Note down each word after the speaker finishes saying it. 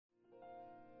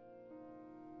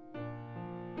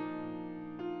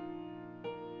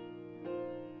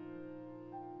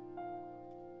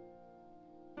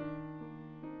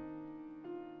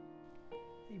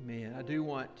I do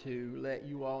want to let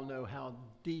you all know how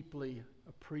deeply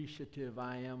appreciative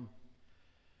I am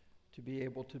to be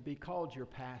able to be called your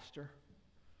pastor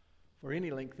for any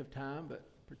length of time, but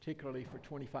particularly for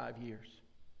 25 years.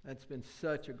 That's been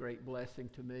such a great blessing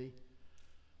to me.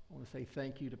 I want to say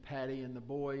thank you to Patty and the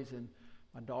boys and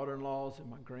my daughter-in-laws and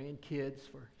my grandkids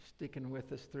for sticking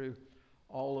with us through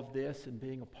all of this and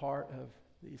being a part of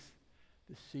this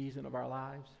season of our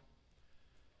lives.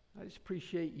 I just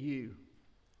appreciate you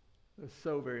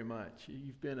so very much.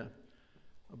 You've been a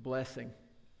blessing.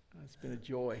 It's been a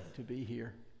joy to be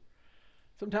here.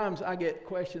 Sometimes I get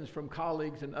questions from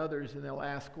colleagues and others, and they'll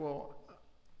ask, well,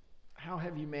 how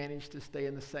have you managed to stay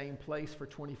in the same place for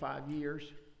 25 years?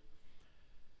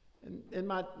 And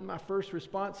my first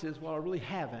response is, well, I really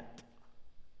haven't.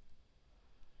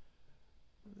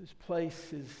 This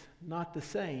place is not the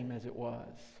same as it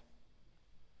was.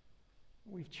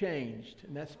 We've changed,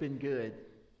 and that's been good.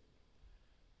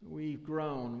 We've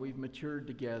grown, we've matured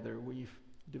together, we've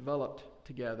developed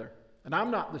together. And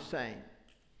I'm not the same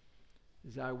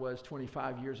as I was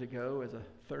 25 years ago as a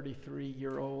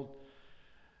 33-year-old.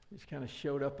 Just kind of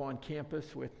showed up on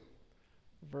campus with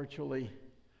virtually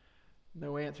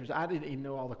no answers. I didn't even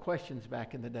know all the questions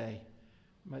back in the day,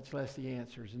 much less the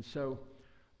answers. And so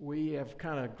we have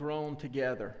kind of grown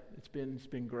together. It's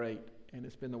been great, and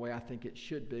it's been the way I think it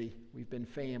should be. We've been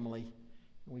family,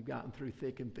 and we've gotten through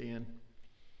thick and thin.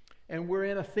 And we're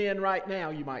in a thin right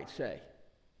now, you might say.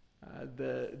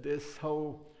 This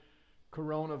whole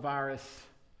coronavirus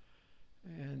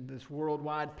and this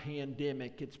worldwide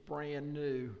pandemic, it's brand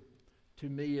new to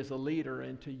me as a leader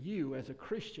and to you as a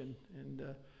Christian. And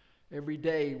every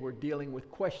day we're dealing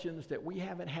with questions that we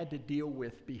haven't had to deal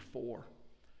with before.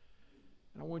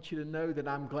 And I want you to know that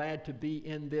I'm glad to be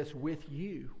in this with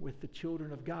you, with the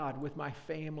children of God, with my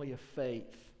family of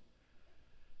faith.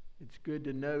 It's good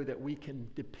to know that we can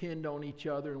depend on each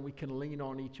other and we can lean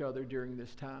on each other during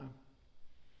this time.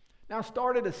 Now, I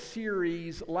started a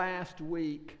series last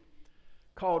week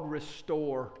called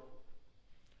Restore.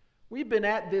 We've been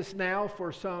at this now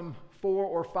for some 4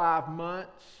 or 5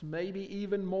 months, maybe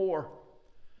even more.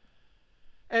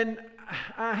 And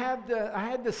I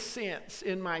had the sense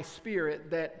in my spirit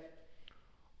that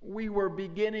we were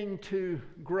beginning to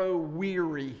grow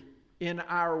weary in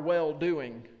our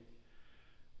well-doing.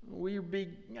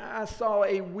 I saw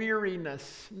a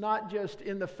weariness, not just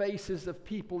in the faces of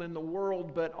people in the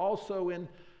world, but also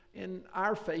in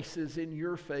our faces, in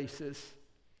your faces.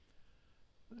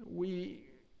 We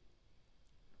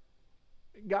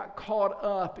got caught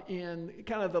up in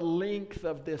kind of the length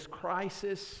of this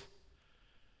crisis.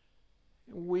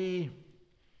 We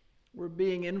were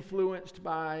being influenced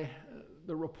by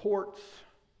the reports,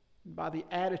 by the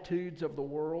attitudes of the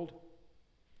world.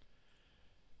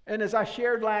 And as I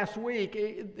shared last week,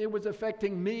 it was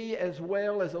affecting me as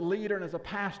well as a leader and as a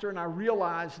pastor, and I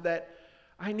realized that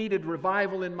I needed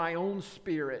revival in my own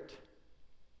spirit.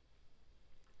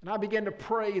 And I began to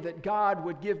pray that God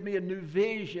would give me a new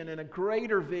vision and a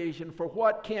greater vision for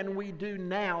what can we do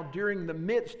now during the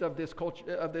midst of this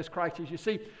crisis. You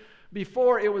see,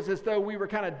 before it was as though we were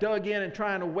kind of dug in and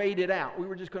trying to wait it out. We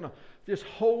were just going to just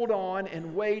hold on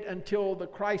and wait until the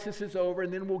crisis is over,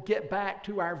 and then we'll get back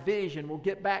to our vision. We'll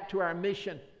get back to our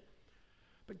mission.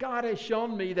 But God has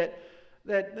shown me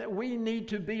that we need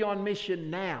to be on mission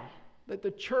now. That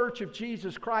the church of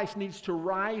Jesus Christ needs to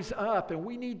rise up, and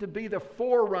we need to be the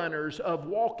forerunners of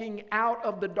walking out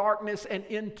of the darkness and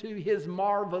into His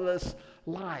marvelous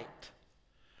light.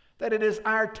 That it is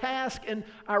our task and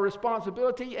our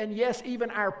responsibility, and yes,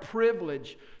 even our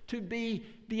privilege, to be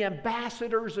the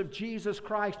ambassadors of Jesus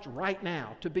Christ right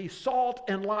now, to be salt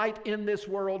and light in this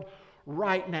world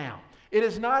right now. It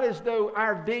is not as though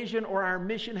our vision or our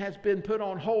mission has been put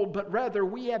on hold, but rather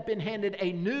we have been handed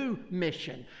a new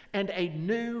mission and a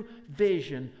new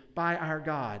vision by our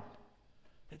God.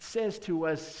 It says to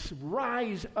us,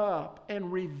 rise up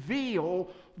and reveal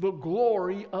the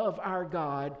glory of our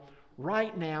God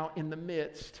right now in the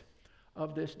midst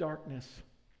of this darkness.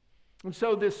 And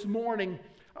so this morning,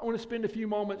 I want to spend a few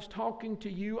moments talking to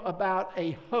you about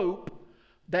a hope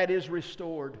that is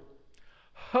restored.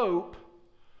 Hope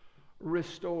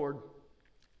restored.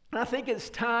 And I think it's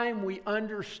time we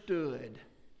understood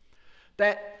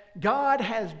that God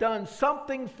has done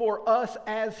something for us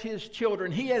as His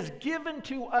children. He has given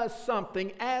to us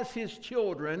something as His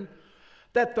children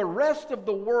that the rest of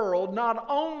the world not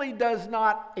only does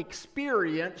not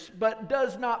experience, but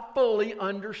does not fully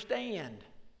understand.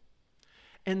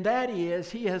 And that is,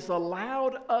 He has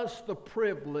allowed us the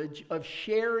privilege of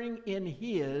sharing in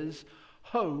His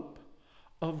hope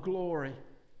of glory.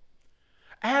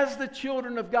 As the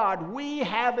children of God, we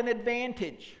have an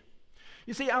advantage.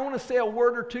 You see, I want to say a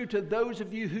word or two to those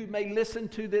of you who may listen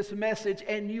to this message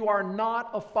and you are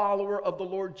not a follower of the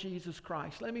Lord Jesus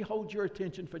Christ. Let me hold your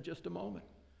attention for just a moment.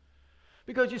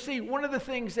 Because you see, one of the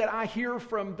things that I hear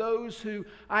from those who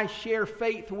I share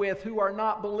faith with, who are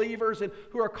not believers and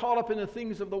who are caught up in the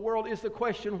things of the world, is the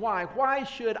question, why? Why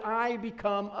should I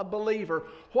become a believer?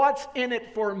 What's in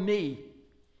it for me?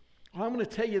 Well, I'm going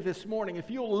to tell you this morning,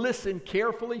 if you'll listen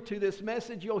carefully to this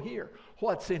message, you'll hear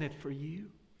what's in it for you.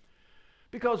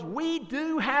 Because we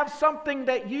do have something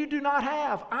that you do not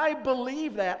have. I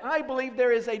believe that. I believe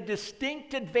there is a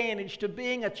distinct advantage to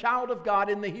being a child of God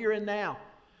in the here and now.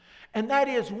 And that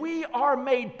is, we are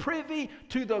made privy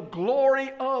to the glory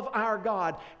of our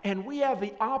God. And we have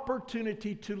the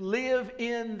opportunity to live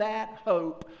in that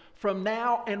hope from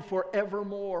now and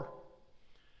forevermore.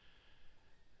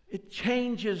 It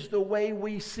changes the way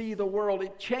we see the world.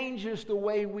 It changes the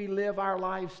way we live our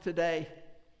lives today.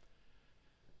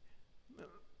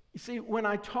 You see, when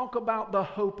I talk about the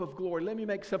hope of glory, let me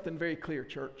make something very clear,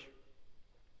 church.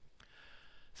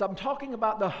 So I'm talking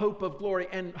about the hope of glory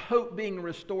and hope being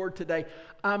restored today.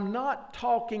 I'm not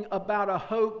talking about a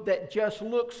hope that just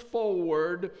looks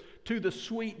forward to the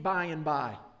sweet by and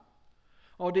by.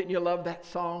 Oh, didn't you love that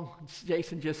song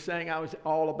Jason just sang? I was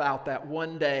all about that.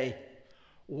 One day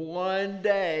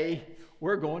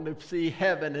we're going to see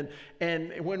heaven.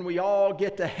 And when we all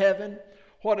get to heaven,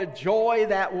 what a joy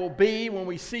that will be when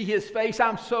we see His face.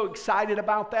 I'm so excited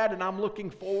about that, and I'm looking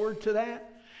forward to that.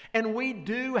 And we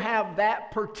do have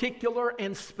that particular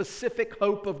and specific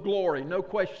hope of glory, no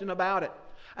question about it.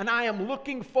 And I am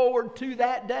looking forward to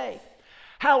that day.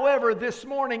 However, this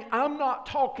morning, I'm not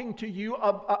talking to you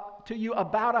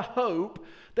about a hope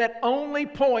that only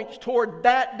points toward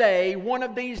that day, one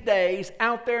of these days,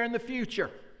 out there in the future.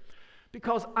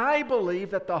 Because I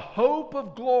believe that the hope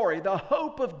of glory, the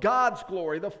hope of God's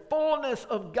glory, the fullness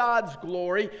of God's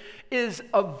glory is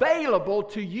available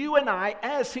to you and I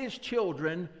as His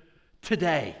children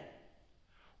today,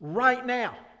 right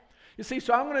now. You see,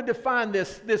 so I'm going to define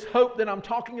this hope that I'm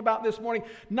talking about this morning,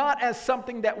 not as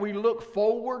something that we look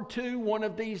forward to one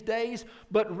of these days,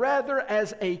 but rather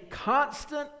as a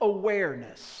constant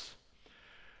awareness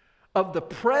of the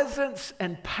presence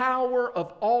and power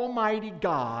of Almighty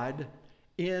God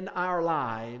in our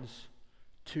lives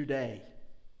today.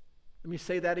 Let me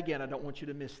say that again. I don't want you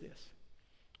to miss this.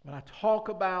 When I talk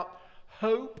about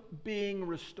hope being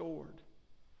restored,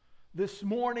 this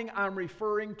morning I'm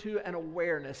referring to an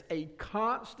awareness, a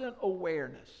constant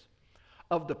awareness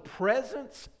of the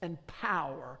presence and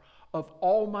power of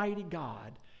Almighty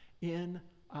God in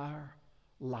our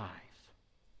lives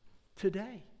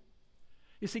today.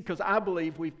 You see, because I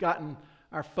believe we've gotten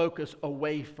our focus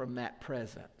away from that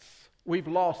presence. We've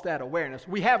lost that awareness.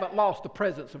 We haven't lost the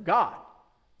presence of God.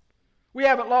 We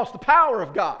haven't lost the power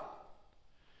of God.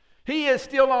 He is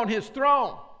still on His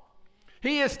throne.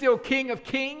 He is still King of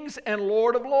Kings and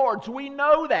Lord of Lords. We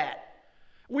know that.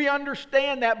 We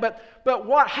understand that. But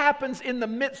what happens in the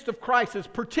midst of crisis,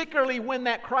 particularly when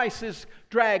that crisis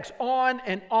drags on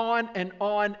and on and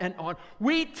on and on,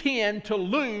 we tend to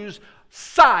lose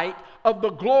sight of the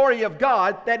glory of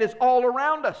God that is all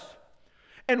around us.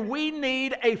 And we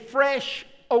need a fresh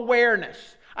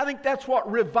awareness. I think that's what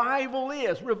revival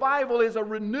is. Revival is a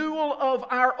renewal of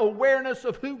our awareness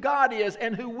of who God is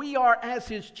and who we are as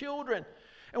His children.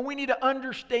 And we need to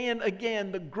understand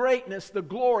again the greatness, the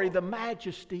glory, the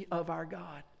majesty of our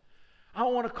God. I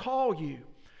want to call you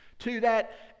to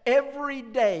that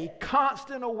everyday,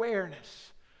 constant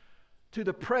awareness to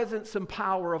the presence and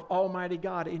power of Almighty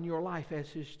God in your life as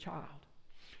His child.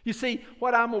 You see,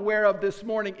 what I'm aware of this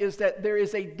morning is that there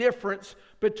is a difference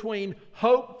between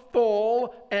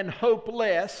hopeful and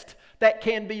hopeless that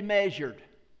can be measured.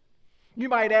 You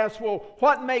might ask, well,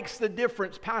 what makes the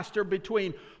difference, Pastor,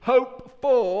 between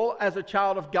hopeful as a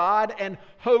child of God and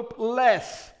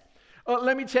hopeless?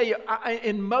 Let me tell you,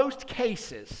 in most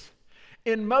cases,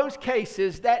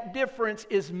 that difference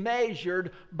is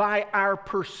measured by our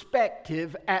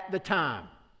perspective at the time.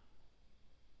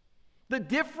 The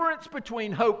difference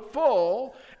between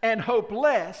hopeful and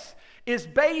hopeless is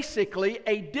basically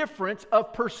a difference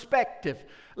of perspective.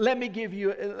 Let me give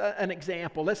you an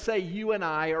example. Let's say you and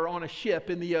I are on a ship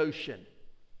in the ocean.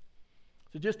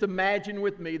 So just imagine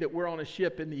with me that we're on a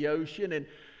ship in the ocean, and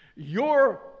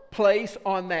your place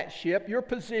on that ship, your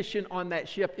position on that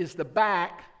ship is the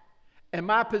back, and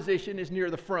my position is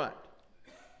near the front.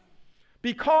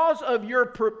 Because of your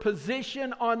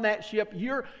position on that ship,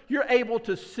 you're able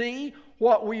to see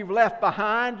what we've left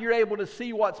behind. You're able to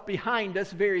see what's behind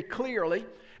us very clearly.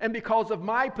 And because of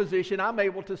my position, I'm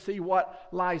able to see what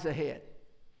lies ahead.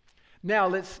 Now,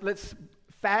 let's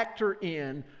factor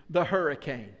in the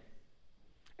hurricane.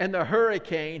 And the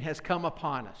hurricane has come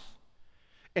upon us.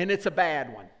 And it's a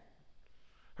bad one.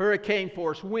 Hurricane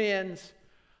force winds,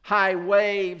 high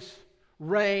waves,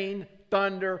 rain,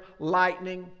 thunder,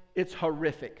 lightning. It's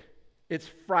horrific. It's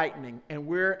frightening. And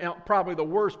we're in probably the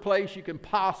worst place you can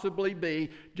possibly be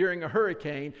during a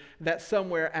hurricane. That's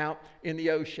somewhere out in the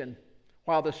ocean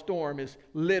while the storm is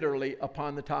literally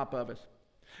upon the top of us.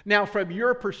 Now, from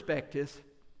your perspective,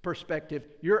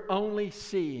 you're only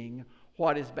seeing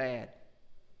what is bad.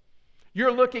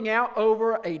 You're looking out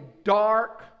over a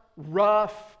dark,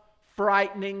 rough,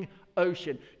 frightening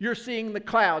ocean. You're seeing the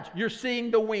clouds. You're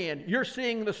seeing the wind. You're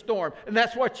seeing the storm. And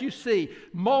that's what you see.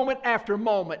 Moment after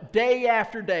moment, day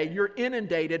after day, you're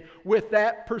inundated with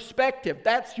that perspective.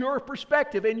 That's your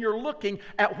perspective, and you're looking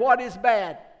at what is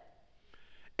bad.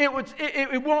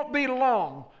 It won't be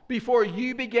long before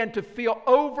you begin to feel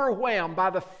overwhelmed by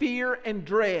the fear and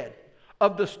dread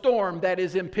of the storm that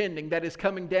is impending, that is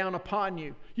coming down upon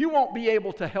you. You won't be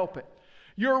able to help it.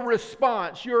 Your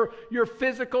response, your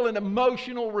physical and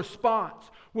emotional response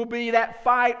will be that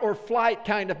fight or flight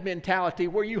kind of mentality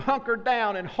where you hunker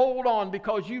down and hold on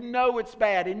because you know it's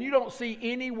bad and you don't see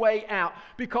any way out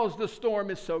because the storm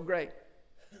is so great.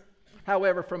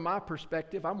 However, from my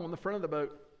perspective, I'm on the front of the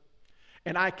boat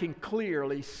and I can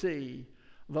clearly see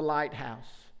the lighthouse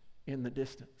in the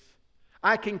distance.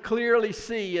 I can clearly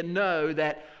see and know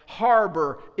that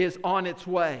harbor is on its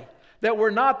way. That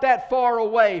we're not that far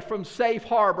away from safe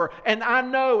harbor. And I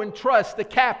know and trust the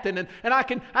captain. And I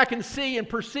can see and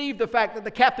perceive the fact that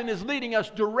the captain is leading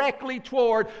us directly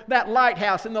toward that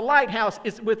lighthouse. And the lighthouse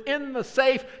is within the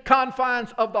safe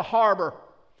confines of the harbor.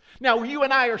 Now, you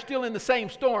and I are still in the same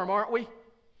storm, aren't we?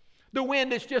 The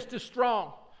wind is just as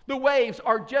strong. The waves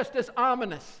are just as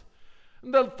ominous.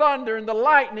 The thunder and the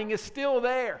lightning is still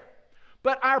there.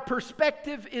 But our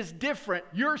perspective is different.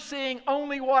 You're seeing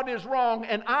only what is wrong,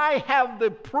 and I have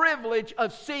the privilege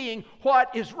of seeing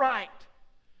what is right.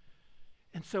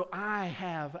 And so I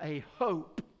have a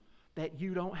hope that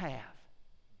you don't have.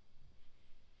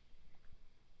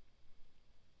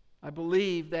 I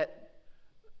believe that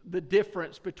the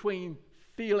difference between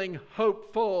feeling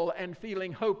hopeful and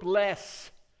feeling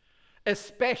hopeless,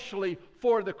 especially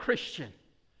for the Christian,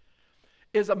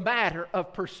 is a matter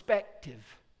of perspective.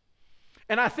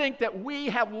 And I think that we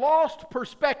have lost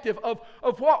perspective of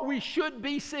what we should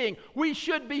be seeing. We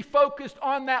should be focused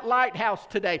on that lighthouse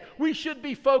today. We should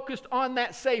be focused on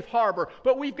that safe harbor.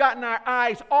 But we've gotten our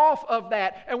eyes off of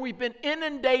that, and we've been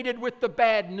inundated with the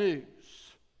bad news.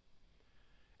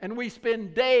 And we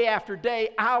spend day after day,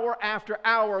 hour after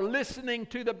hour, listening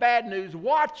to the bad news,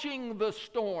 watching the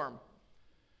storm.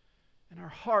 And our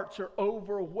hearts are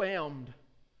overwhelmed.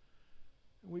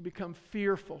 And we become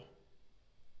fearful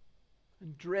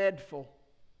and dreadful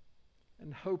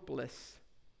and hopeless.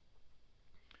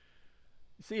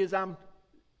 You see, as I'm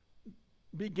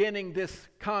beginning this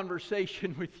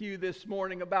conversation with you this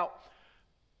morning about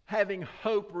having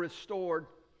hope restored,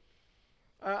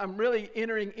 I'm really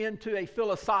entering into a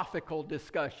philosophical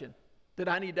discussion that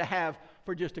I need to have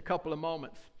for just a couple of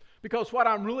moments. Because what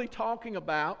I'm really talking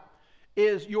about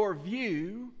is your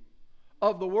view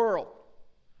of the world.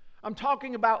 I'm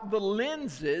talking about the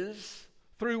lenses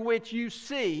through which you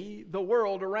see the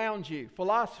world around you.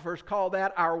 Philosophers call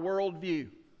that our worldview.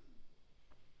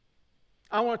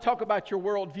 I want to talk about your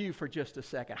worldview for just a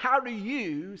second. How do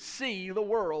you see the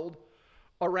world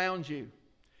around you?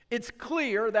 It's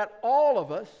clear that all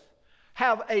of us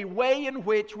have a way in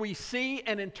which we see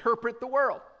and interpret the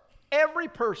world. Every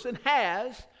person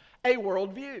has a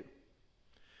worldview.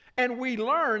 And we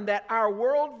learn that our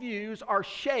worldviews are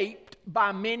shaped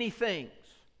by many things.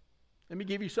 Let me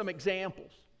give you some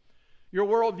examples. Your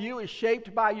worldview is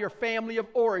shaped by your family of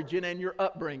origin and your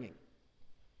upbringing.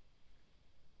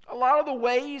 A lot of the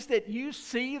ways that you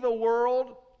see the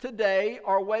world today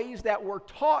are ways that were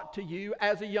taught to you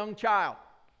as a young child.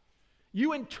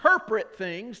 You interpret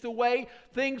things the way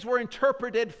things were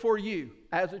interpreted for you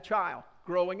as a child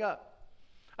growing up.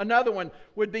 Another one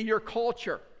would be your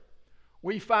culture.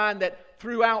 We find that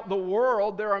throughout the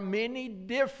world there are many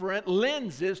different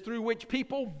lenses through which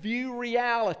people view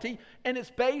reality, and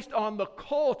it's based on the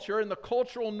culture and the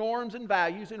cultural norms and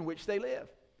values in which they live.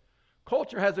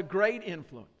 Culture has a great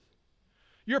influence.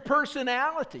 Your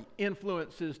personality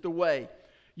influences the way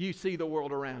you see the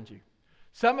world around you.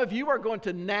 Some of you are going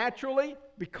to naturally,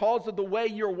 because of the way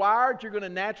you're wired, you're going to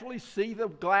naturally see the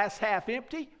glass half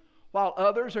empty, while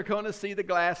others are going to see the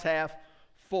glass half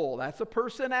full. That's a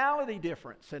personality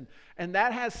difference, and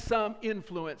that has some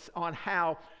influence on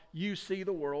how you see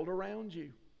the world around you.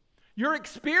 Your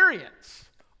experience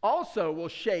also will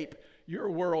shape your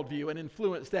worldview and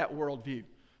influence that worldview.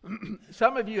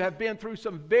 Some of you have been through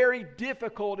some very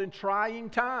difficult and trying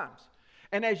times.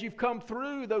 And as you've come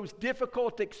through those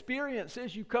difficult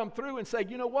experiences, you come through and say,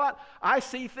 you know what? I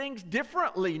see things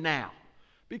differently now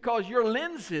because your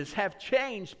lenses have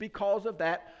changed because of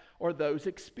that or those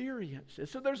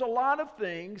experiences. So there's a lot of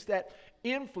things that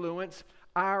influence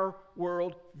our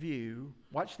worldview.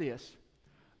 Watch this.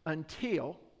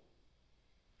 Until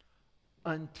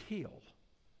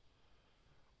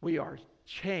we are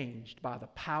changed by the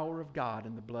power of God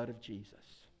and the blood of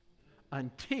Jesus.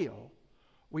 Until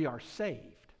we are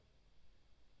saved.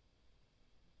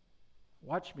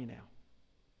 Watch me now.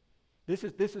 This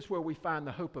is where we find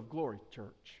the hope of glory,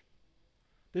 church.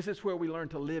 This is where we learn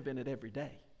to live in it every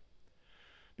day.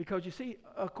 Because you see,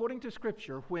 according to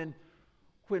Scripture, when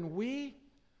we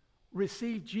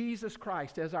receive Jesus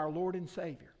Christ as our Lord and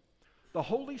Savior, the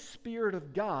Holy Spirit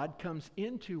of God comes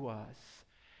into us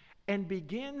and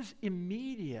begins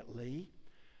immediately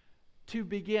to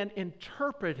begin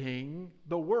interpreting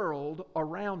the world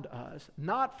around us,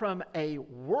 not from a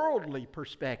worldly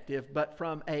perspective, but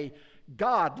from a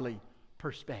godly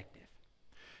perspective.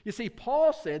 You see,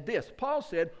 Paul said this. Paul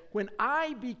said, when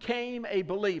I became a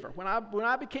believer, when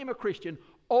I became a Christian,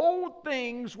 old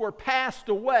things were passed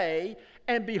away,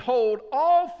 and behold,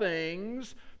 all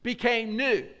things became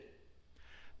new.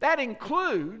 That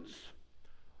includes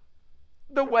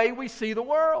the way we see the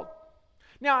world.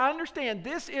 Now, I understand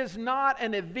this is not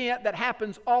an event that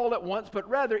happens all at once, but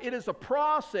rather it is a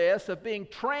process of being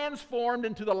transformed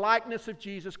into the likeness of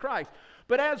Jesus Christ.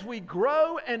 But as we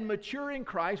grow and mature in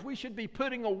Christ, we should be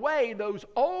putting away those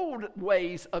old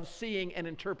ways of seeing and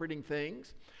interpreting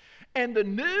things, and the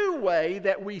new way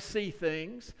that we see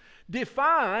things,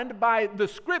 defined by the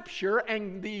Scripture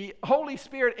and the Holy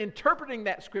Spirit interpreting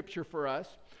that Scripture for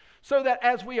us, so that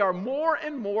as we are more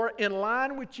and more in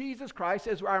line with Jesus Christ,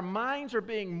 as our minds are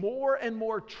being more and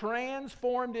more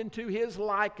transformed into His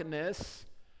likeness,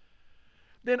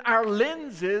 then our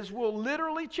lenses will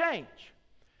literally change.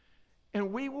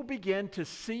 And we will begin to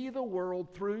see the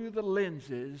world through the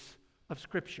lenses of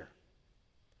Scripture.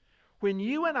 When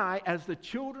you and I, as the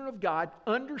children of God,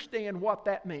 understand what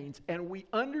that means, and we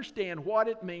understand what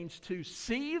it means to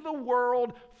see the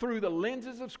world through the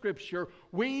lenses of Scripture,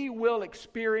 we will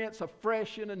experience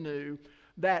afresh and anew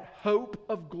that hope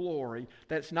of glory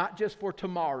that's not just for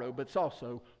tomorrow, but it's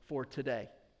also for today.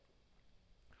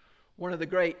 One of the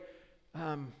great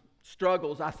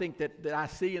struggles I think that I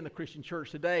see in the Christian church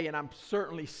today, and I'm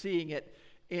certainly seeing it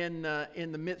in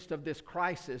the midst of this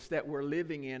crisis that we're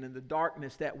living in and the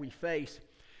darkness that we face,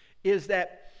 is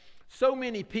that so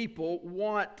many people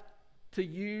want to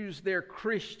use their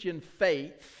Christian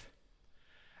faith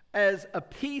as a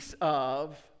piece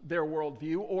of their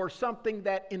worldview or something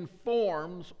that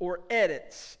informs or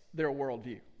edits their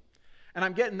worldview. And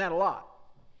I'm getting that a lot.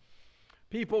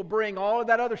 People bring all of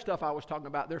that other stuff I was talking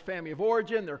about, their family of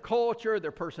origin, their culture,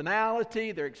 their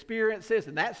personality, their experiences,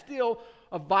 and that's still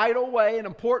a vital way, an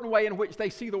important way in which they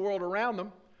see the world around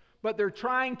them, but they're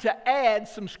trying to add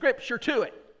some Scripture to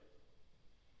it.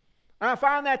 And I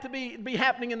find that to be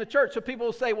happening in the church. So people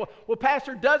will say, well,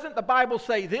 Pastor, doesn't the Bible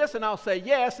say this? And I'll say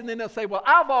yes, and then they'll say, well,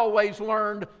 I've always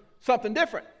learned something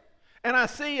different. And I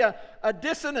see a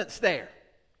dissonance there.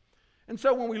 And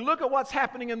so when we look at what's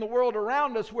happening in the world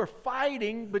around us, we're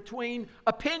fighting between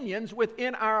opinions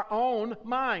within our own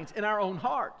minds, in our own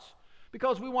hearts,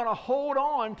 because we want to hold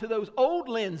on to those old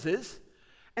lenses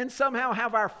and somehow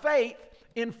have our faith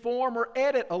inform or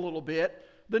edit a little bit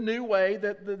the new way,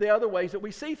 the other ways that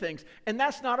we see things. And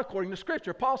that's not according to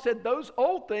Scripture. Paul said those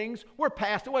old things were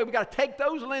passed away. We've got to take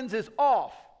those lenses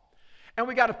off. And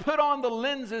we got to put on the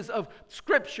lenses of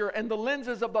Scripture and the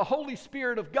lenses of the Holy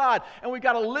Spirit of God. And we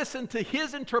got to listen to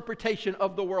His interpretation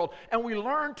of the world. And we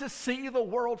learn to see the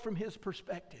world from His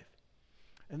perspective.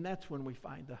 And that's when we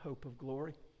find the hope of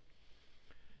glory.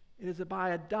 It is by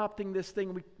adopting this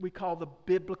thing we call the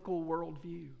biblical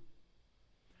worldview.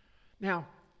 Now,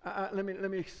 let me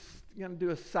do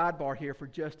a sidebar here for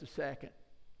just a second.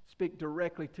 Speak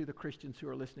directly to the Christians who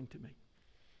are listening to me.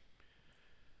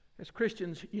 As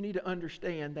Christians, you need to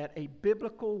understand that a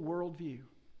biblical worldview,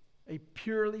 a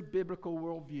purely biblical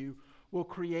worldview, will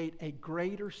create a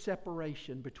greater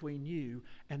separation between you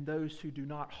and those who do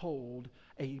not hold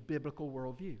a biblical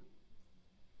worldview.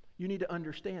 You need to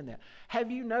understand that.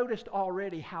 Have you noticed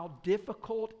already how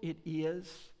difficult it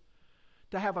is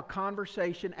to have a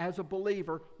conversation as a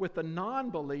believer with a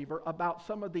non-believer about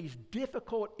some of these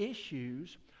difficult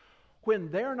issues when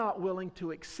they're not willing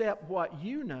to accept what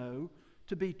you know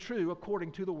to be true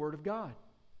according to the Word of God?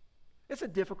 It's a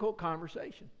difficult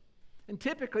conversation. And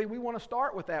typically we want to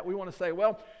start with that. We want to say,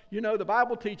 well, the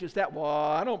Bible teaches that. Well,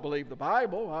 I don't believe the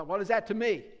Bible. What is that to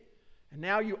me? And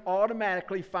now you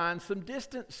automatically find some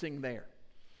distancing there.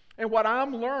 And what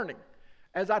I'm learning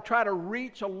as I try to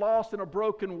reach a lost and a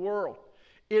broken world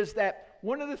is that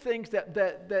one of the things that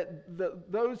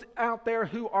those out there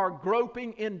who are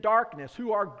groping in darkness,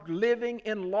 who are living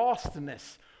in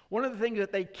lostness, one of the things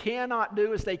that they cannot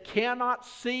do is they cannot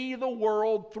see the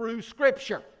world through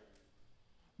Scripture.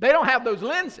 They don't have those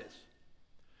lenses.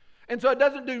 And so it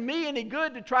doesn't do me any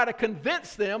good to try to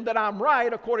convince them that I'm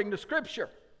right according to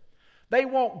Scripture. They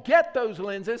won't get those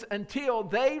lenses until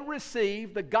they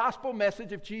receive the gospel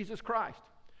message of Jesus Christ.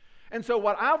 And so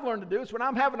what I've learned to do is when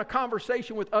I'm having a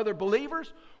conversation with other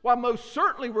believers, well, most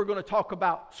certainly we're going to talk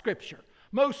about Scripture.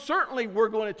 Most certainly we're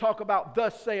going to talk about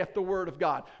thus saith the Word of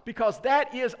God, because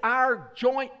that is our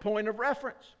joint point of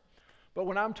reference. But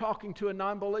when I'm talking to a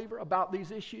non-believer about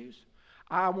these issues,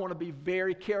 I want to be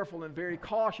very careful and very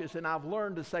cautious, and I've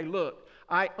learned to say, look,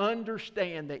 I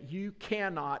understand that you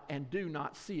cannot and do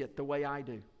not see it the way I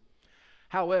do.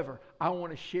 However, I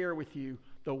want to share with you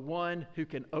the one who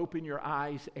can open your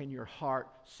eyes and your heart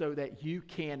so that you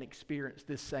can experience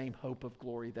this same hope of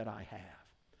glory that I have.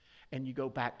 And you go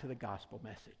back to the gospel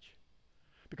message.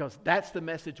 Because that's the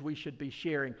message we should be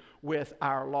sharing with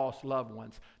our lost loved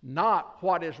ones. Not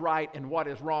what is right and what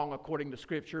is wrong according to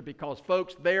Scripture, because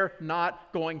folks, they're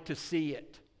not going to see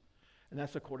it. And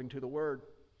that's according to the Word.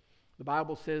 The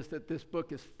Bible says that this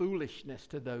book is foolishness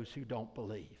to those who don't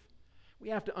believe. We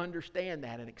have to understand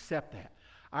that and accept that.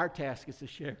 Our task is to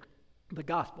share the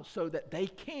gospel so that they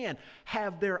can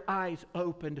have their eyes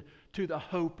opened to the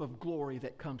hope of glory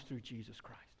that comes through Jesus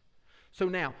Christ. So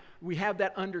now, we have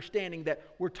that understanding that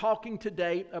we're talking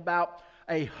today about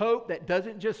a hope that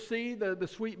doesn't just see the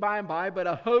sweet by and by, but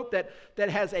a hope that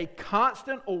has a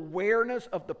constant awareness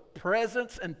of the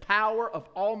presence and power of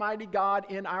Almighty God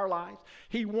in our lives.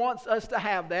 He wants us to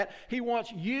have that. He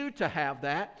wants you to have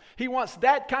that. He wants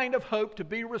that kind of hope to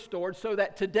be restored so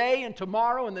that today and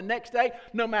tomorrow and the next day,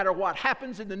 no matter what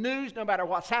happens in the news, no matter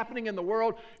what's happening in the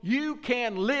world, you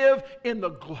can live in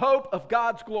the hope of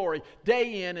God's glory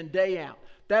day in and day out.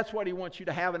 That's what He wants you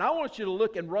to have. And I want you to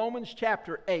look in Romans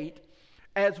chapter 8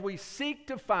 as we seek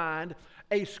to find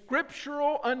a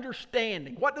scriptural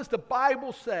understanding. What does the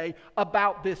Bible say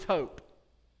about this hope?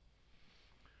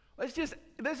 Let's just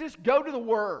go to the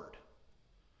Word.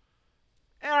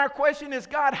 And our question is,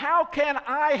 God, how can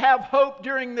I have hope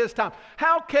during this time?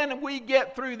 How can we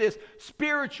get through this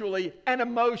spiritually and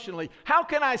emotionally? How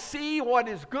can I see what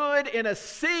is good in a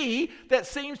sea that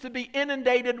seems to be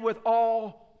inundated with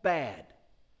all bad?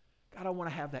 God, I want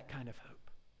to have that kind of hope.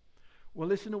 Well,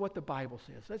 listen to what the Bible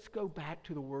says. Let's go back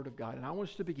to the Word of God. And I want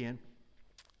us to begin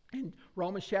in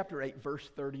Romans chapter 8, verse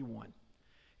 31.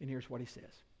 And here's what he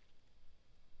says.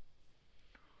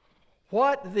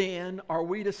 What then are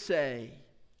we to say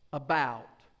about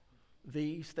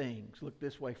these things? Look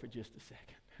this way for just a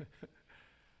second.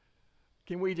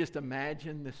 Can we just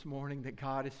imagine this morning that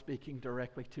God is speaking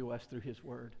directly to us through His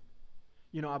Word?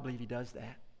 I believe He does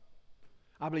that.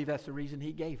 I believe that's the reason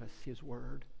He gave us His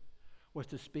Word, was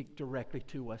to speak directly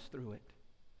to us through it.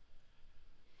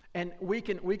 And we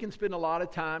can spend a lot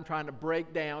of time trying to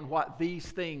break down what these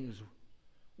things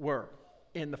were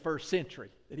in the first century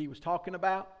that he was talking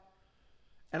about.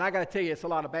 And I got to tell you, it's a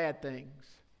lot of bad things.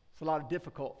 It's a lot of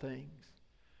difficult things.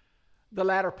 The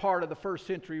latter part of the first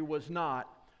century was not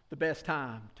the best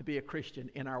time to be a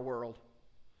Christian in our world.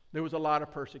 There was a lot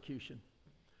of persecution.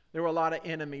 There were a lot of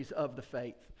enemies of the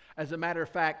faith. As a matter of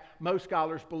fact, most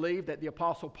scholars believe that the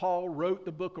Apostle Paul wrote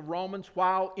the book of Romans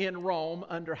while in Rome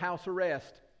under house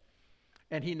arrest.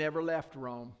 And he never left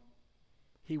Rome.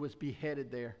 He was beheaded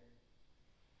there.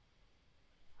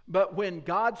 But when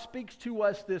God speaks to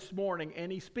us this morning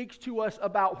and He speaks to us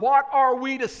about what are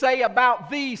we to say about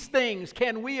these things,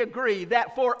 can we agree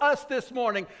that for us this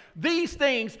morning, these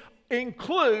things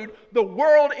include the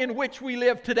world in which we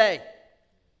live today?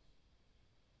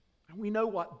 And we know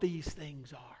what these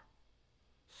things are.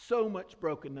 So much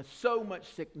brokenness, so much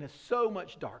sickness, so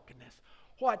much darkness.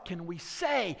 What can we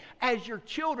say as your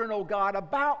children, oh God,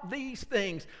 about these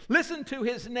things? Listen to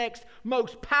his next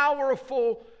most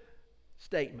powerful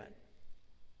statement.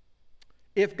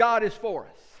 If God is for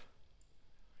us,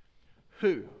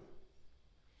 who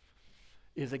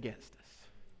is against us?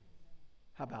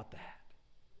 How about that?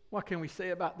 What can we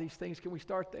say about these things? Can we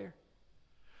start there?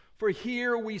 For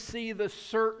here we see the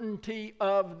certainty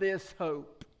of this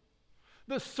hope.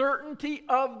 The certainty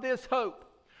of this hope.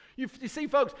 You see,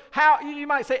 folks, how you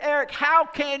might say, Eric, how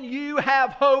can you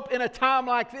have hope in a time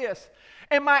like this?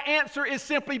 And my answer is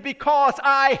simply because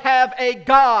I have a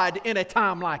God in a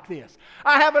time like this.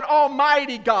 I have an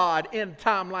almighty God in a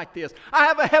time like this. I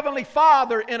have a heavenly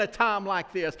Father in a time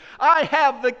like this. I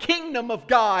have the kingdom of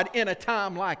God in a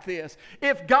time like this.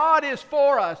 If God is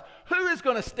for us, who is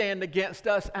going to stand against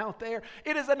us out there?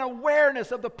 It is an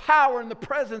awareness of the power and the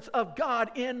presence of God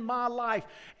in my life.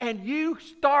 And you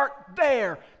start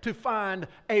there to find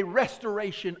a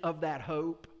restoration of that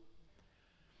hope.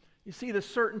 You see, the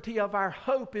certainty of our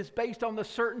hope is based on the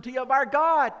certainty of our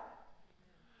God.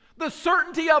 The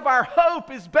certainty of our hope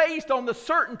is based on the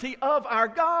certainty of our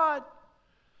God.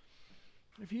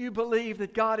 If you believe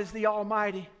that God is the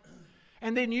Almighty,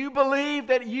 and then you believe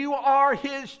that you are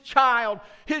His child,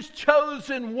 His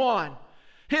chosen one,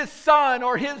 His son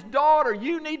or His daughter,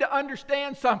 you need to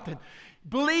understand something.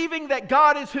 Believing that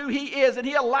God is who He is and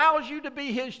He allows you to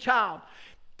be His child,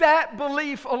 that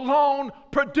belief alone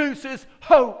produces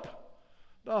hope.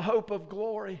 The hope of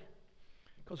glory.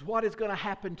 Because what is going to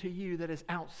happen to you that is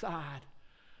outside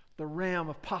the realm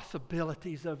of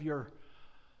possibilities of your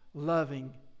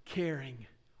loving, caring,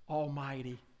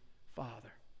 almighty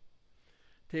Father?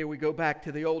 Here we go back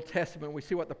to the Old Testament. We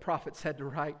see what the prophets had to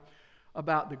write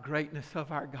about the greatness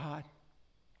of our God.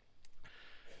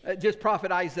 Just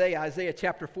prophet Isaiah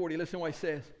chapter 40. Listen to what he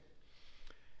says.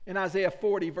 In Isaiah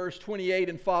 40, verse 28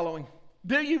 and following.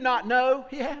 Do you not know,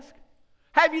 he asked?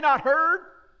 Have you not heard?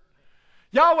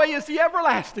 Yahweh is the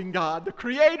everlasting God, the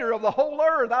creator of the whole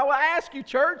earth. I will ask you,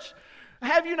 church,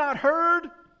 have you not heard?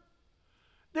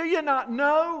 Do you not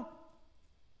know?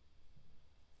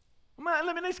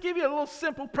 Let me just give you a little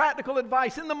simple practical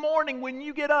advice. In the morning when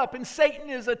you get up and Satan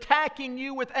is attacking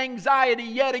you with anxiety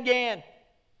yet again,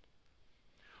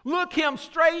 look him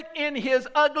straight in his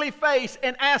ugly face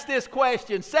and ask this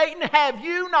question. Satan, have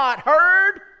you not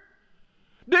heard?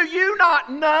 Do you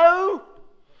not know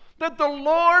that the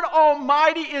Lord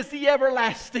Almighty is the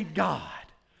everlasting God,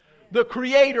 the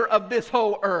creator of this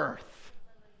whole earth?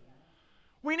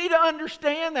 We need to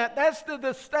understand that. That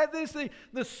is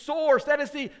the source. That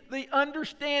is the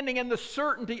understanding and the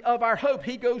certainty of our hope.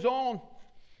 He goes on.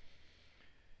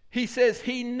 He says,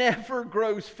 He never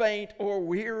grows faint or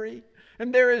weary,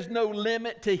 and there is no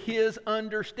limit to His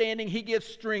understanding. He gives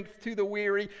strength to the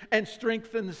weary and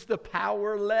strengthens the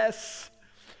powerless.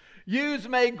 Youths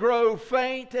may grow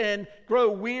faint and grow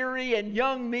weary, and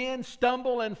young men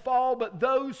stumble and fall, but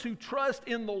those who trust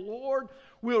in the Lord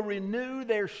will renew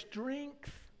their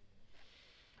strength.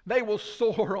 They will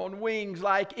soar on wings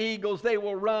like eagles. They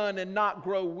will run and not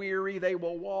grow weary. They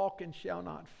will walk and shall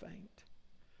not faint.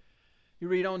 You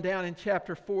read on down in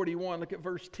chapter 41, look at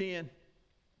verse 10.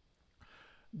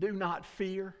 Do not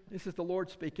fear. This is the Lord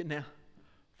speaking now.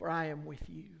 For I am with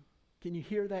you. Can you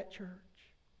hear that, church?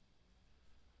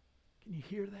 Can you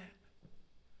hear that?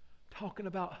 Talking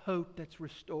about hope that's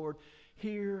restored.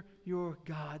 Hear your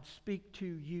God speak to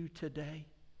you today.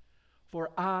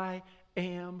 For I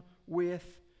am with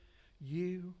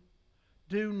you.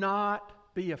 Do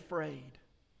not be afraid.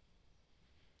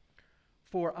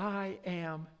 For I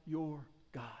am your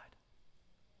God.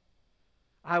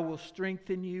 I will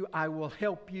strengthen you. I will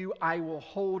help you. I will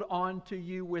hold on to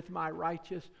you with my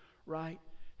righteous right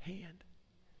hand.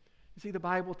 You see, the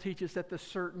Bible teaches that the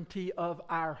certainty of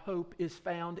our hope is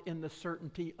found in the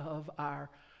certainty of our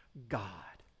God.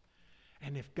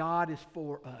 And if God is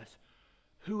for us,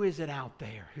 who is it out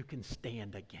there who can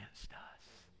stand against us?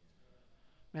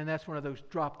 Man, that's one of those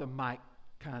drop the mic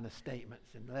kind of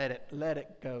statements, and let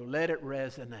it go. Let it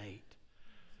resonate.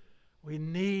 We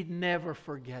need never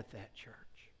forget that, church.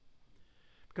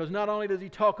 Because not only does he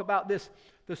talk about this,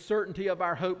 the certainty of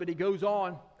our hope, but he goes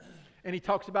on and he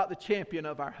talks about the champion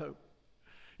of our hope.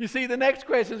 You see, the next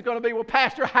question is going to be, well,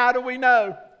 Pastor, how do we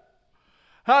know?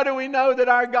 How do we know that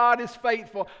our God is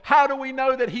faithful? How do we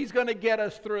know that He's going to get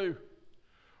us through?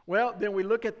 Well, then we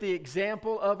look at the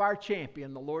example of our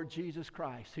champion, the Lord Jesus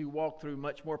Christ, who walked through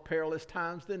much more perilous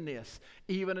times than this,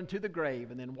 even into the grave,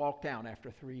 and then walked down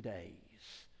after 3 days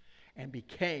and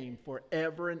became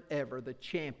forever and ever the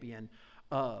champion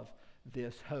of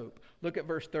this hope. Look at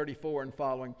verse 34 and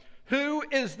following. Who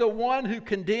is the one who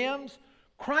condemns?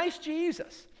 Christ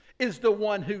Jesus is the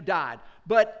one who died,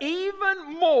 but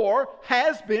even more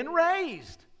has been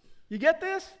raised. You get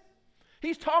this?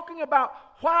 He's talking about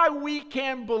why we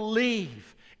can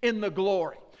believe in the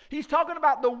glory. He's talking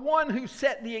about the one who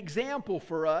set the example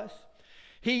for us.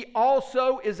 He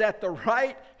also is at the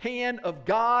right hand of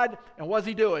God. And what's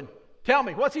He doing? Tell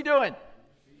me, what's He doing?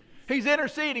 He's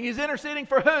interceding. He's interceding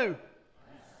for who?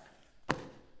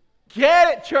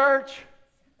 Get it, church.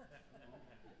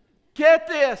 Get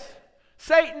this.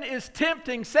 Satan is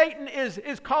tempting. Satan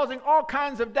is causing all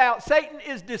kinds of doubt. Satan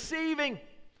is deceiving.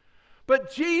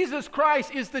 But Jesus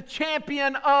Christ is the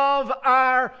champion of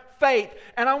our faith.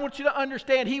 And I want you to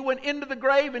understand, He went into the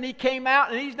grave and He came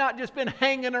out, and He's not just been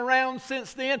hanging around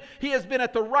since then. He has been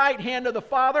at the right hand of the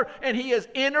Father, and He is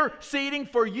interceding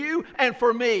for you and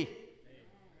for me.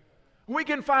 We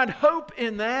can find hope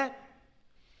in that.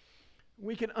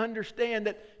 We can understand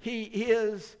that He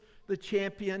is the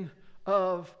champion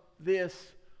of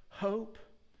this hope.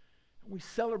 We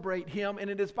celebrate Him,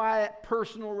 and it is by that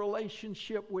personal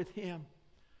relationship with Him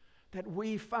that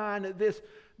we find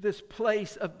this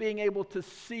place of being able to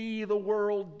see the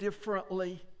world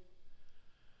differently.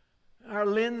 Our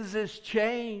lenses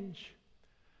change.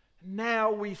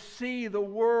 Now we see the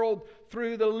world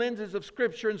through the lenses of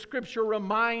Scripture, and Scripture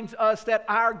reminds us that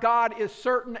our God is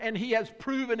certain, and He has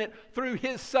proven it through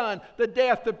His Son, the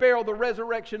death, the burial, the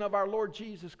resurrection of our Lord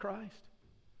Jesus Christ.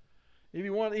 If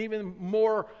you want even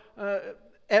more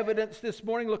evidence this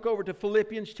morning, look over to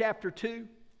Philippians chapter 2.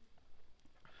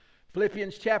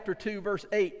 Philippians chapter 2, verse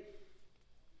 8.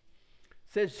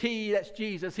 Says He, that's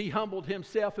Jesus, He humbled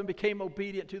Himself and became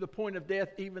obedient to the point of death,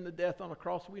 even the death on a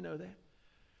cross. We know that.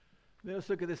 Then let's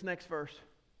look at this next verse.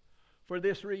 For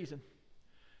this reason,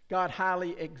 God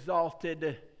highly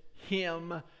exalted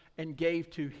Him and gave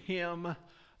to Him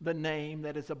the name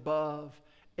that is above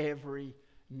every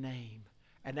name.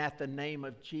 And at the name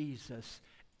of Jesus,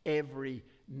 every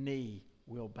knee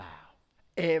will bow.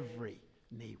 Every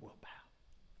knee will bow.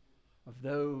 Of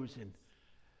those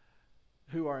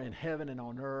who are in heaven and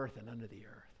on earth and under the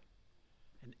earth.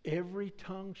 And every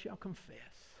tongue shall confess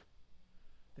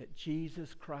that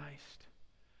Jesus Christ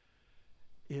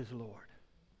is Lord,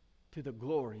 to the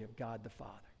glory of God the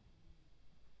Father.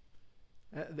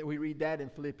 We read that in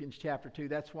Philippians chapter 2.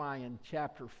 That's why in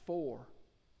chapter 4,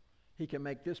 he can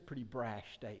make this pretty brash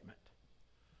statement.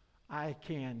 I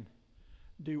can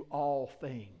do all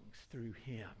things through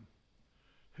Him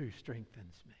who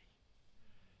strengthens me.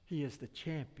 He is the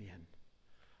champion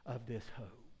of this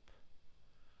hope.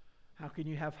 How can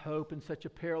you have hope in such a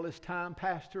perilous time,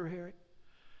 Pastor Eric?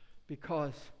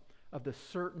 Because of the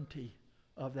certainty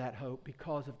of that hope,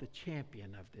 because of the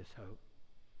champion of this hope.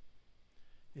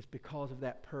 It's because of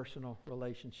that personal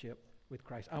relationship with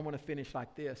Christ. I want to finish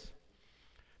like this.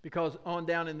 Because on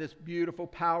down in this beautiful,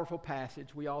 powerful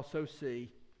passage, we also see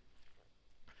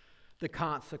the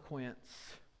consequence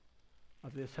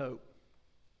of this hope.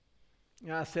 You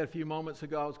know, I said a few moments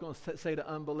ago, I was going to say to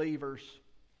unbelievers,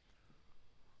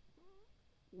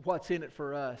 what's in it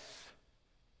for us?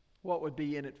 What would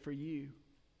be in it for you?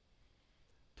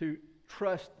 To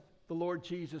trust the Lord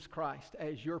Jesus Christ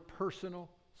as your personal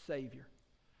Savior.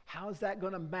 How is that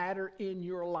going to matter in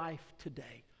your life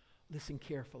today? Listen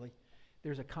carefully.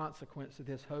 There's a consequence to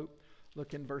this hope.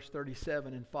 Look in verse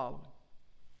 37 and following.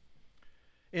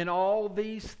 In all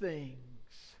these things,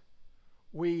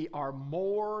 we are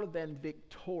more than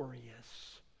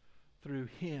victorious through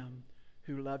Him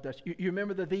who loved us. You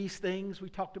remember these things we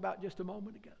talked about just a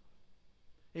moment ago?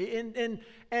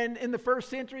 And in the first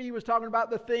century, he was talking about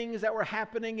the things that were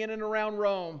happening in and around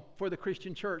Rome for the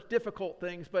Christian church. Difficult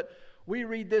things, but we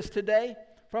read this today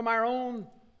from our own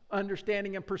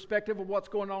understanding and perspective of what's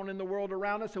going on in the world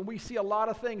around us, and we see a lot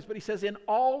of things. But he says, in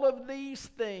all of these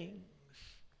things,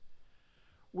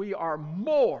 we are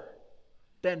more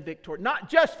than victorious. Not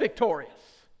just victorious,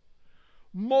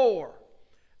 more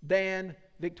than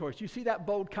victorious. You see that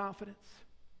bold confidence?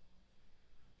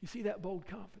 You see that bold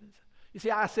confidence? You see,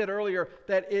 I said earlier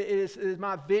that it is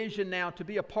my vision now to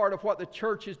be a part of what the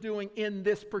church is doing in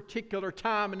this particular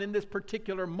time and in this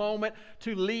particular moment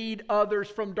to lead others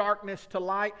from darkness to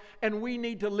light. And we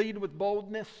need to lead with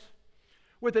boldness,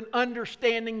 with an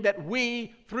understanding that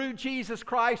we, through Jesus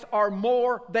Christ, are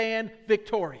more than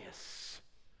victorious.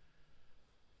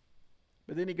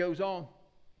 But then he goes on,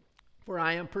 for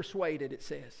I am persuaded, it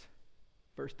says,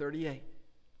 verse 38,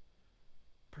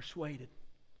 persuaded.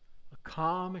 A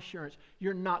calm assurance.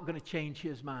 You're not going to change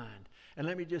His mind. And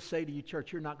let me just say to you,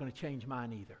 church, you're not going to change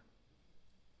mine either.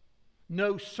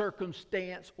 No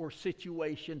circumstance or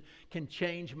situation can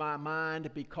change my mind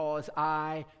because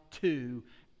I too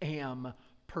am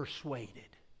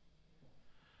persuaded.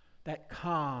 That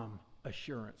calm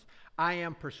assurance. I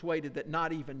am persuaded that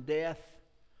not even death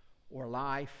or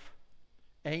life,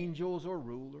 angels or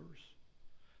rulers,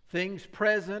 things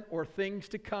present or things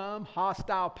to come,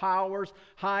 hostile powers,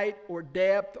 height or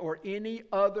depth, or any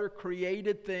other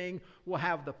created thing will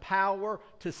have the power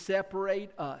to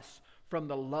separate us from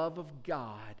the love of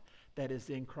God that is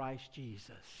in Christ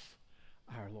Jesus,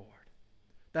 our Lord.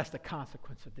 That's the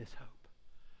consequence of this hope.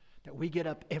 That we get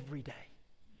up every day,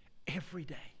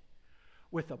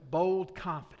 with a bold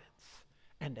confidence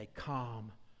and a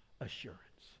calm assurance.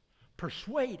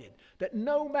 Persuaded that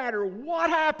no matter what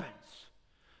happens,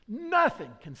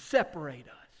 nothing can separate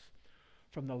us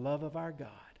from the love of our God.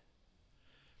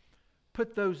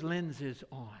 Put those lenses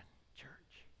on, church.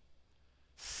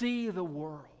 See the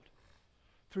world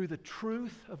through the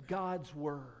truth of God's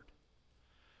Word.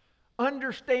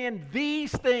 Understand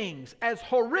these things, as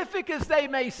horrific as they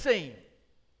may seem,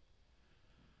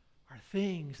 are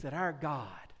things that our God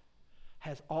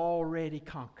has already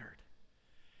conquered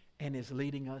and is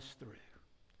leading us through.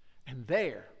 And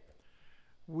there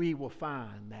we will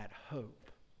find that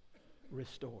hope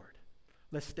restored.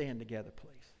 Let's stand together, please.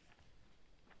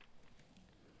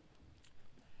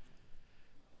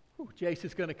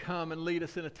 Jason's going to come and lead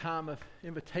us in a time of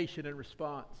invitation and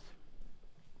response.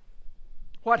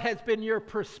 What has been your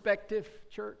perspective,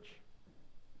 church?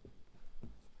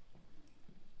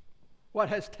 What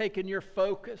has taken your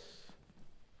focus?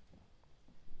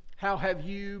 How have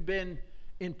you been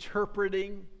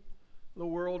interpreting the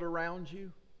world around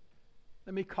you?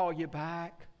 Let me call you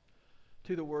back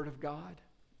to the Word of God.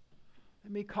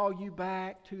 Let me call you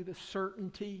back to the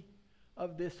certainty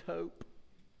of this hope.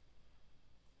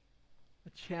 I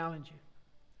challenge you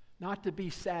not to be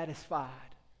satisfied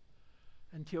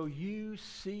until you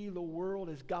see the world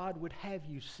as God would have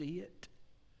you see it.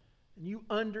 And you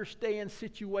understand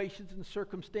situations and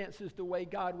circumstances the way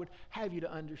God would have you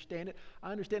to understand it.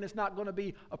 I understand it's not going to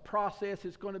be a process,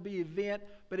 it's going to be an event,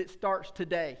 but it starts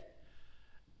today.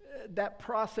 That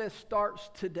process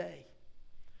starts today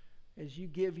as you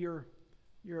give your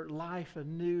life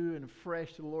anew and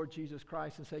fresh to the Lord Jesus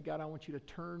Christ and say, God, I want you to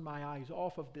turn my eyes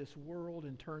off of this world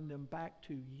and turn them back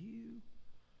to you.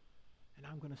 And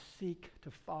I'm going to seek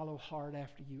to follow hard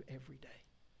after you every day,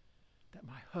 that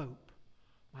my hope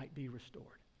might be restored.